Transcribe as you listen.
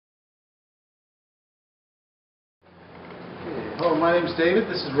So my name's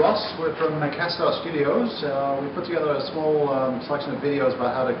David, this is Ross, we're from Castar Studios. We put together a small selection of videos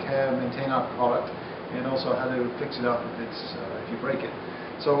about how to care and maintain our product and also how to fix it up if you break it.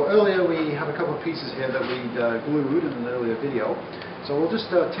 So earlier we have a couple of pieces here that we glued in an earlier video. So we'll just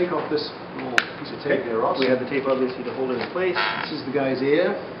take off this little piece of tape here, Ross. We have the tape obviously to hold it in place. This is the guy's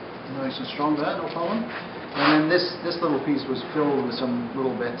ear, nice and strong there, no problem. And then this little piece was filled with some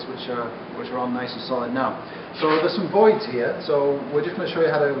little bits which are on nice and solid now. So there's some voids here, so we're just going to show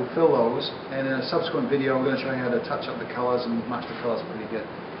you how to fill those, and in a subsequent video we're going to show you how to touch up the colours and match the colours pretty good.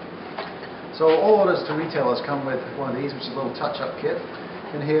 So all orders to retailers come with one of these, which is a little touch-up kit.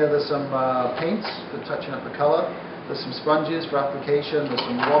 In here there's some paints for touching up the colour, there's some sponges for application, there's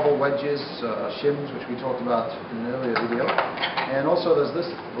some wobble wedges, shims, which we talked about in an earlier video, and also there's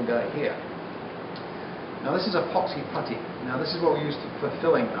this little guy here. Now this is epoxy putty. Now this is what we use for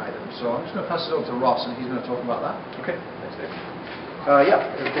filling items. So I'm just going to pass it over to Ross and he's going to talk about that. Okay, thanks Dave. Yeah,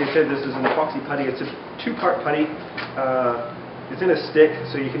 as Dave said, this is an epoxy putty. It's a two-part putty. It's in a stick,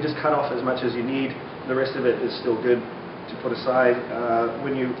 so you can just cut off as much as you need. The rest of it is still good to put aside.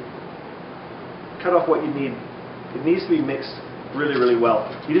 When you cut off what you need, it needs to be mixed really, really well.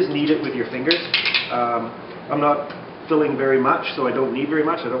 You just knead it with your fingers. I'm not filling very much, so I don't need very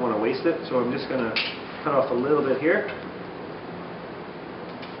much. I don't want to waste it, so I'm just going to cut off a little bit here.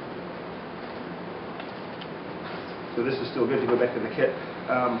 So this is still good to go back to the kit.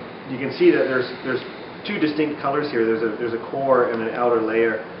 You can see that there's two distinct colors here. There's a core and an outer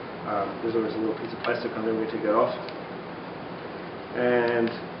layer. There's always a little piece of plastic on there. We take that off.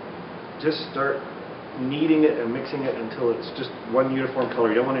 And just start kneading it and mixing it until it's just one uniform color.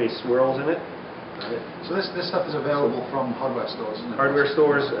 You don't want any swirls in it. Right. So this stuff is available from hardware stores, isn't it? Hardware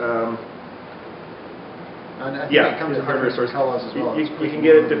stores. And I think yeah, it comes in hardware stores colors as well. You can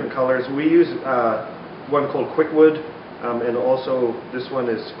get it different colors. We use one called Quickwood, and also this one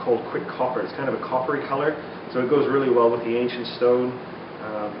is called Quick Copper. It's kind of a coppery color, so it goes really well with the ancient stone.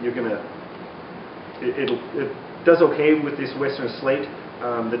 It does okay with this Western slate.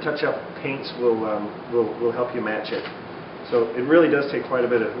 The touch-up paints will help you match it. So it really does take quite a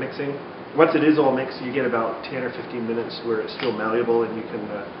bit of mixing. Once it is all mixed, you get about 10 or 15 minutes where it's still malleable, and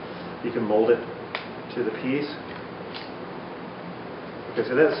you can mold it to the piece. Okay,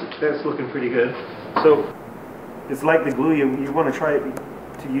 so that's looking pretty good. So it's like the glue. You want to try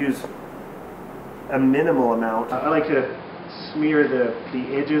to use a minimal amount. I like to smear the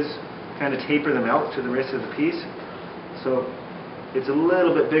edges, kind of taper them out to the rest of the piece. So it's a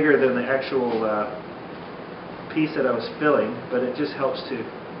little bit bigger than the actual piece that I was filling, but it just helps to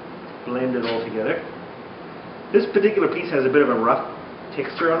blend it all together. This particular piece has a bit of a rough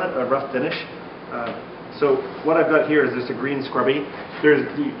texture on it, a rough finish. So what I've got here is just a green scrubby. There's,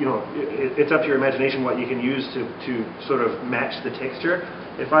 it's up to your imagination what you can use to sort of match the texture.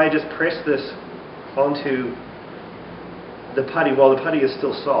 If I just press this onto the putty while the putty is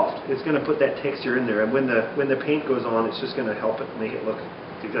still soft, it's going to put that texture in there, and when the paint goes on, it's just going to help it make it look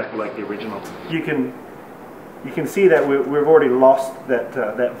exactly like the original. You can see that we've already lost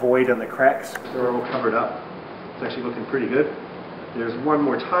that void and the cracks. They're all covered up. It's actually looking pretty good. There's one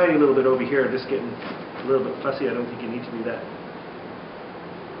more tiny little bit over here, just getting a little bit fussy. I don't think you need to be that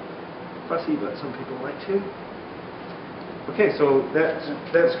fussy, but some people like to. Okay, so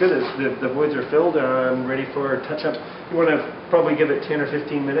that's good. The voids are filled and ready for touch-up. You want to probably give it 10 or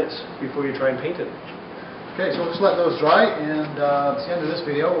 15 minutes before you try and paint it. Okay, so we'll just let those dry, and at the end of this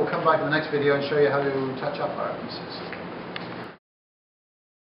video, we'll come back in the next video and show you how to touch up our pieces.